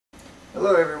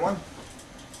Hello everyone.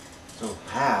 So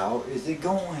how is it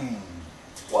going?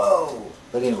 Whoa!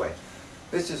 But anyway,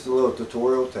 it's just a little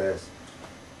tutorial test.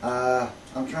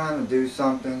 I'm trying to do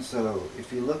something, so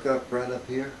if you look up right up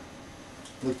here,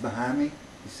 look behind me,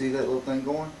 you see that little thing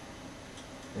going?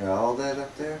 Yeah, all that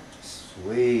up there?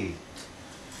 Sweet.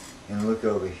 And look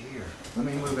over here. Let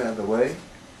me move out of the way.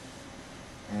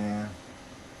 And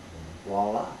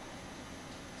voila.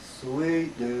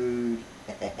 Sweet dude.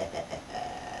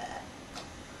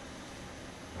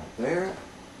 Right there.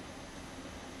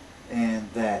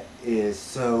 And that is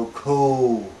so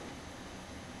cool.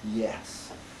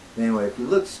 Yes. Anyway, if you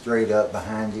look straight up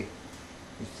behind you,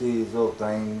 you see these little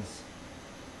things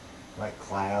like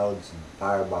clouds and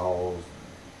fireballs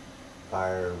and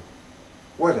fire,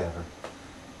 whatever.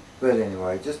 But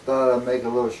anyway, just thought I'd make a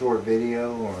little short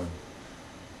video on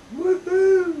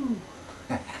woohoo.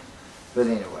 But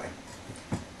anyway,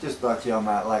 just thought y'all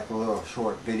might like a little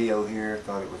short video here.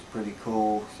 Thought it was pretty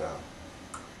cool, so.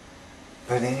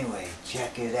 But anyway,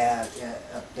 check it out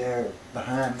up there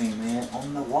behind me, man,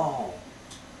 on the wall.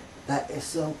 That is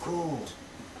so cool.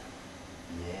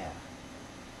 Yeah.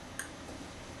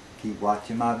 Keep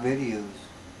watching my videos.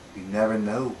 You never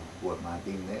know what might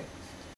be next.